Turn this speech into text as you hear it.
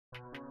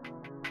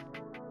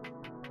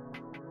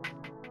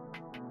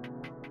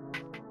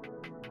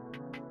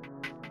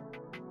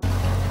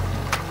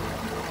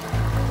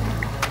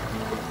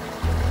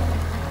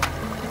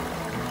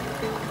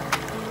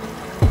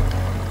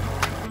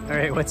All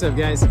right, what's up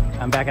guys?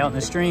 I'm back out in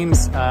the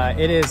streams.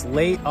 It is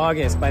late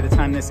August by the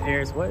time this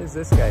airs. What is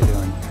this guy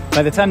doing?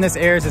 By the time this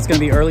airs, it's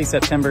gonna be early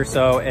September,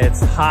 so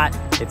it's hot,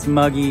 it's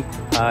muggy.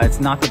 It's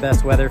not the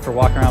best weather for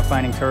walking around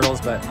finding turtles,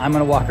 but I'm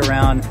gonna walk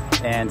around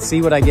and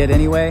see what I get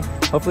anyway.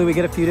 Hopefully we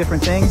get a few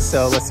different things,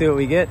 so let's see what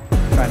we get.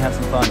 Try and have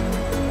some fun.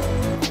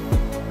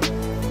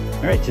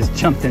 All right, just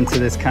jumped into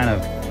this kind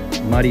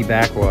of muddy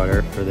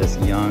backwater for this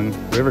young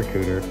river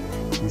cooter.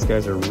 These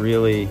guys are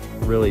really,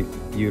 really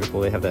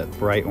beautiful. They have that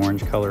bright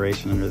orange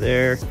coloration under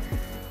there,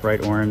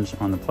 bright orange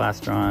on the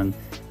plastron,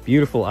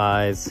 beautiful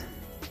eyes,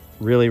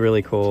 really,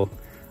 really cool.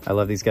 I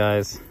love these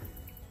guys.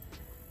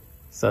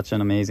 Such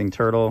an amazing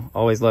turtle.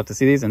 Always love to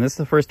see these, and this is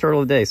the first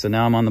turtle of the day, so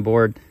now I'm on the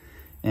board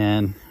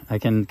and I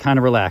can kind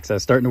of relax. I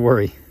was starting to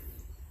worry.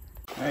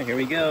 All right, here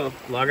we go.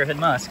 Loggerhead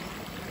musk.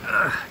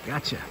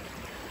 Gotcha.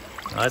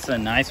 Oh, that's a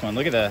nice one.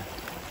 Look at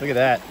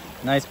that.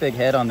 Nice big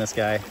head on this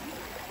guy.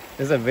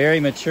 This is a very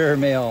mature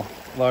male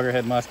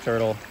loggerhead musk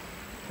turtle.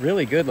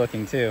 Really good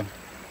looking too. You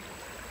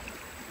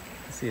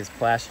can see his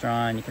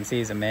plastron. You can see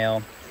he's a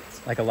male.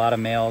 Like a lot of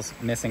males,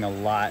 missing a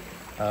lot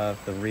of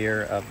the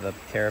rear of the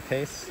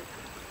carapace,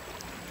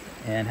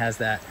 and has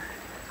that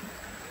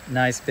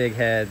nice big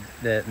head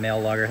that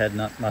male loggerhead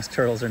musk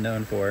turtles are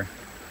known for.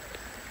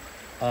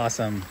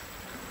 Awesome,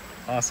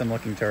 awesome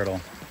looking turtle.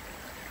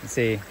 You can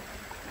see,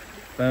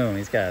 boom,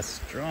 he's got a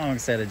strong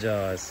set of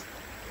jaws.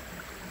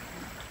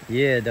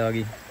 Yeah,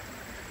 doggy.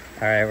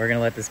 All right, we're gonna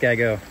let this guy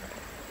go.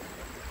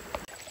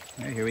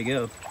 All right, here we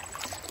go.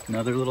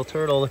 Another little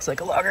turtle, looks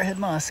like a loggerhead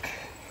musk.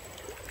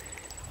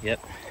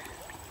 Yep,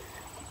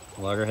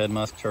 loggerhead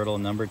musk turtle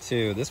number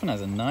 2. This one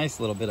has a nice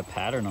little bit of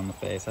pattern on the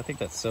face. I think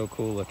that's so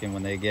cool looking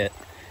when they get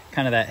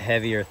kind of that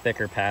heavier,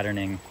 thicker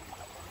patterning.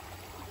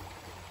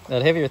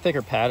 That heavier,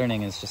 thicker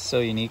patterning is just so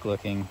unique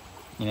looking.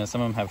 You know,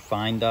 some of them have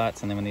fine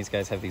dots, and then when these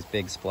guys have these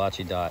big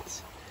splotchy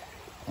dots,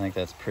 I think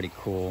that's pretty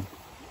cool.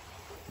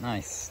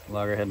 Nice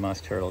loggerhead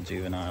musk turtle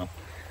juvenile.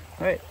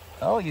 All right,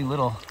 oh, you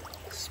little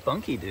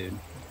spunky dude.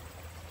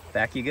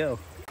 Back you go.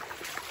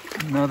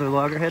 Another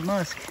loggerhead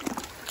musk.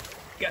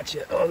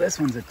 Gotcha. Oh,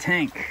 this one's a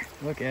tank.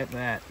 Look at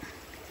that.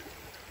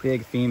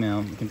 Big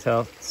female. You can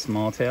tell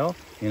small tail,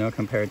 you know,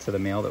 compared to the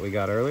male that we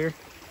got earlier.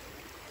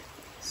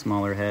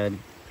 Smaller head,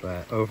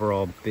 but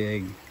overall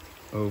big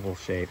oval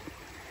shape.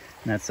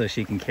 And that's so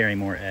she can carry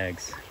more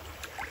eggs.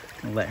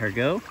 I'll let her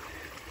go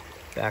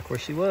back where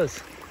she was.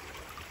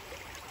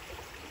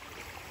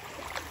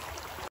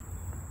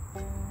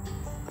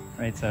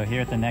 Right, so here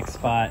at the next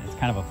spot, it's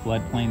kind of a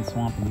floodplain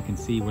swamp, and you can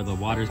see where the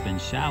water's been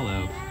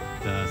shallow,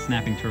 the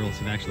snapping turtles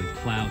have actually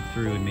plowed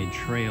through and made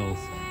trails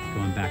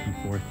going back and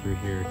forth through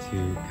here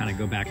to kind of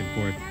go back and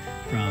forth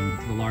from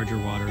the larger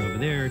water over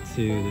there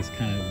to this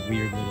kind of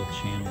weird little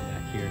channel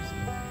back here. So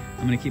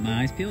I'm gonna keep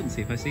my eyes peeled and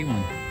see if I see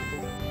one.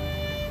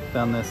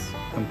 Found this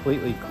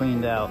completely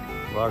cleaned out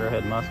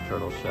loggerhead musk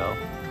turtle shell.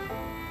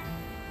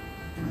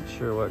 Not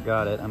sure what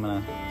got it. I'm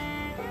gonna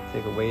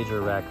take a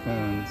wager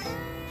raccoons.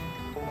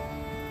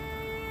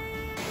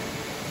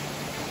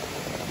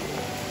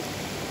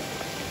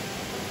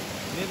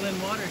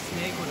 Midland water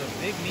snake with a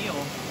big meal.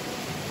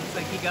 Looks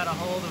like he got a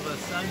hold of a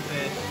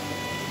sunfish,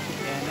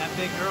 and that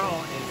big girl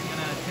is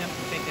gonna attempt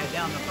to take that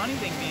down. The funny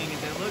thing being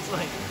is it looks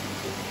like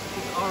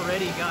he's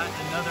already got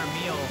another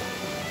meal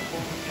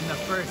in the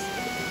first,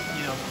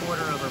 you know,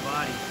 quarter of her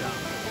body. So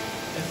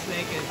this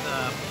snake is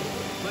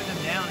putting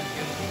him down as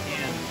good as he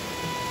can.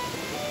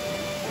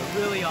 So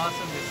really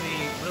awesome to see.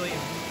 Really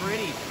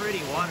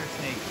pretty water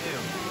snake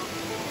too.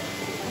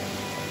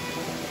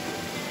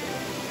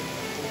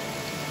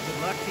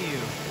 Good luck to you.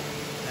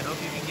 I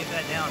hope you can get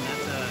that down.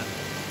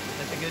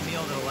 That's a good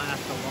meal that'll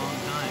last a long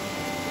time.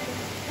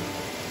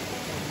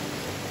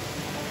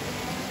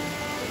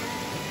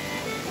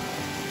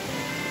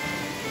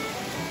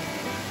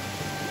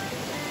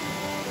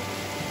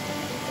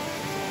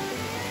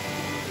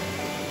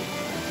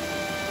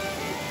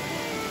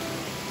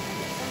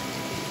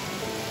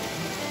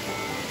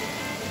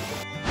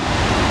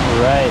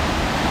 All right,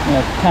 I'm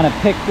gonna kind of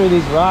pick through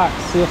these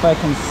rocks, see if I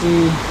can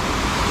see.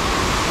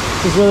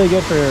 This is really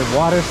good for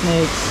water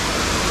snakes,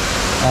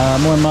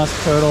 more musk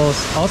turtles.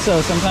 Also,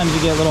 sometimes you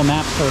get little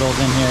map turtles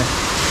in here.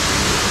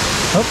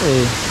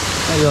 Hopefully,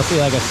 maybe you'll see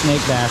like a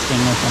snake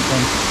basking or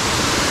something.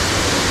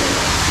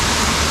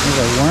 There's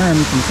a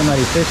worm from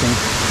somebody fishing.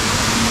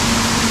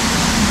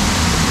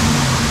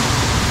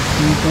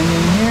 Anything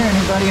in here?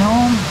 Anybody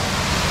home?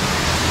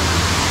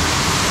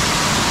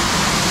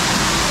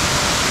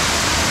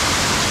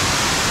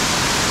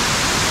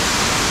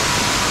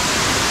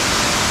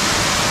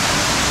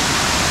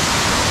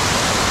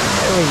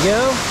 There we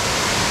go.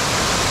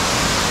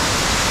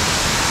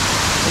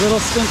 A little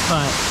stink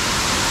pot,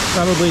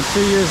 probably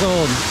 2 years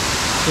old,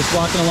 just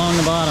walking along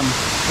the bottom.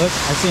 Look,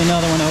 I see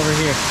another one over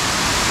here.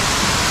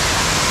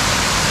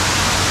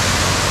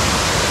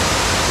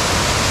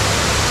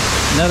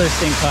 Another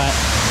stink pot.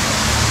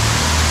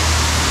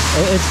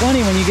 It's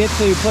funny when you get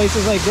to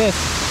places like this,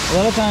 a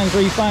lot of times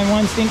where you find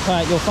one stink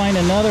pot, you'll find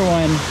another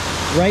one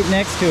right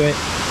next to it.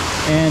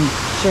 And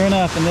sure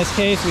enough, in this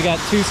case, we got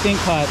 2 stink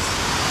pots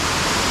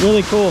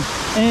Really cool.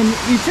 And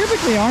you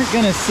typically aren't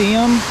gonna see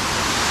them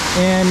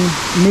in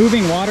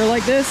moving water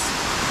like this.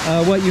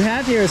 What you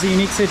have here is a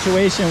unique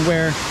situation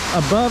where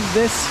above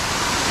this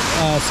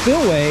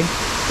spillway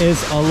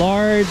is a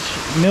large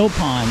mill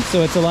pond.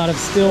 So it's a lot of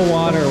still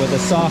water with a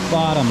soft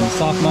bottom,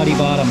 soft muddy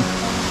bottom.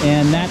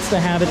 And that's the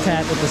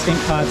habitat that the stink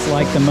pots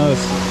like the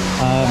most.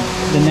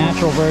 The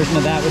natural version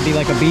of that would be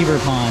like a beaver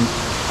pond.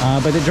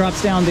 But it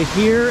drops down to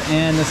here,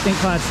 and the stink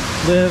pots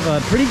live a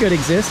pretty good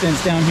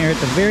existence down here at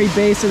the very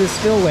base of the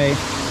spillway.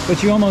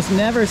 But you almost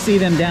never see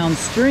them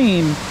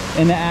downstream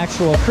in the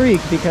actual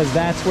creek, because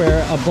that's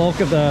where a bulk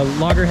of the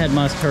loggerhead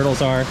musk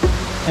turtles are.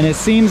 And it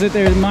seems that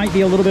there might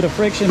be a little bit of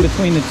friction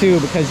between the two,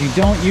 because you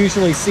don't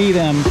usually see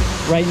them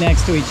right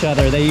next to each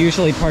other. They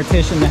usually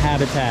partition the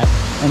habitat,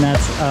 and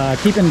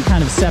that's keeping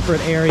kind of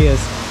separate areas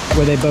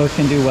where they both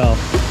can do well.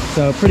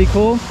 So pretty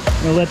cool.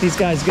 I'm gonna let these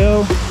guys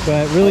go,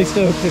 but really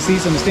stoked to see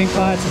some stink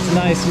pots. It's a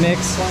nice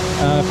mix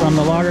from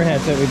the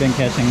loggerheads that we've been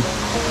catching.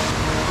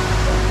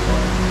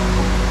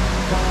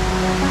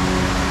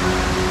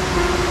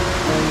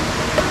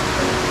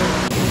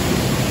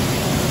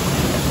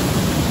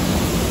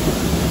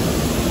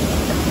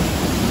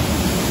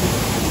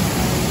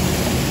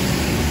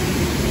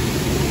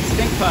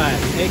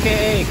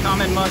 AKA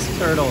common musk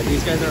turtle.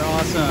 These guys are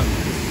awesome.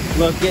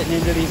 Love getting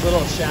into these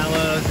little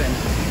shallows, and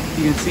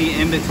you can see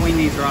in between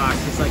these rocks,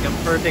 it's like a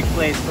perfect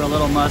place for a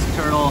little musk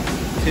turtle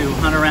to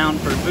hunt around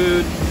for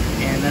food.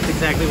 And that's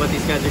exactly what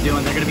these guys are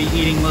doing. They're going to be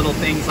eating little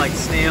things like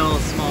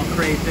snails, small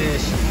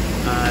crayfish,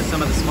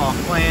 some of the small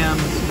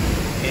clams,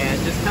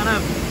 and just kind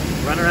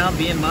of run around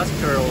being musk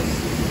turtles.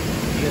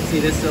 You can see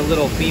this is a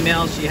little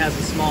female. She has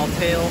a small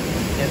tail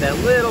and that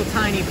little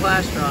tiny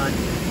plastron.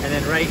 And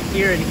then right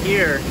here and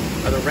here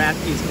are the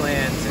Rathke's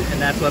glands,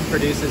 and that's what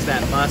produces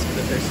that musk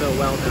that they're so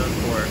well known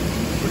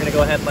for. We're gonna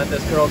go ahead and let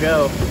this girl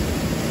go.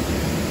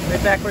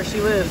 Right back where she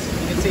lives,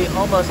 you can see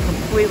almost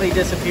completely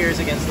disappears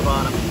against the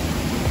bottom.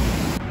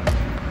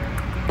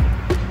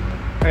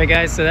 All right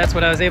guys, so that's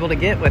what I was able to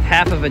get with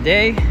half of a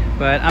day,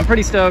 but I'm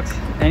pretty stoked.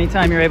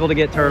 Anytime you're able to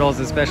get turtles,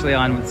 especially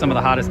on some of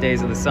the hottest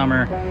days of the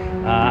summer,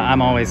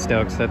 I'm always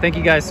stoked. So thank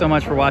you guys so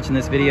much for watching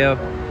this video.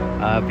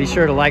 Be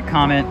sure to like,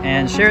 comment,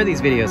 and share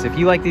these videos. If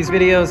you like these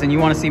videos and you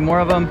want to see more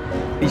of them,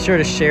 be sure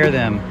to share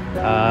them.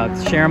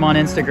 Share them on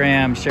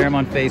Instagram, share them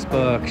on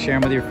Facebook, share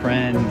them with your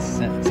friends,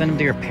 send them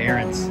to your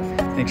parents.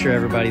 Make sure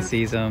everybody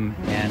sees them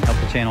and help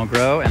the channel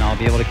grow, and I'll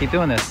be able to keep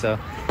doing this. So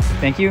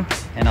thank you,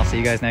 and I'll see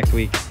you guys next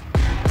week.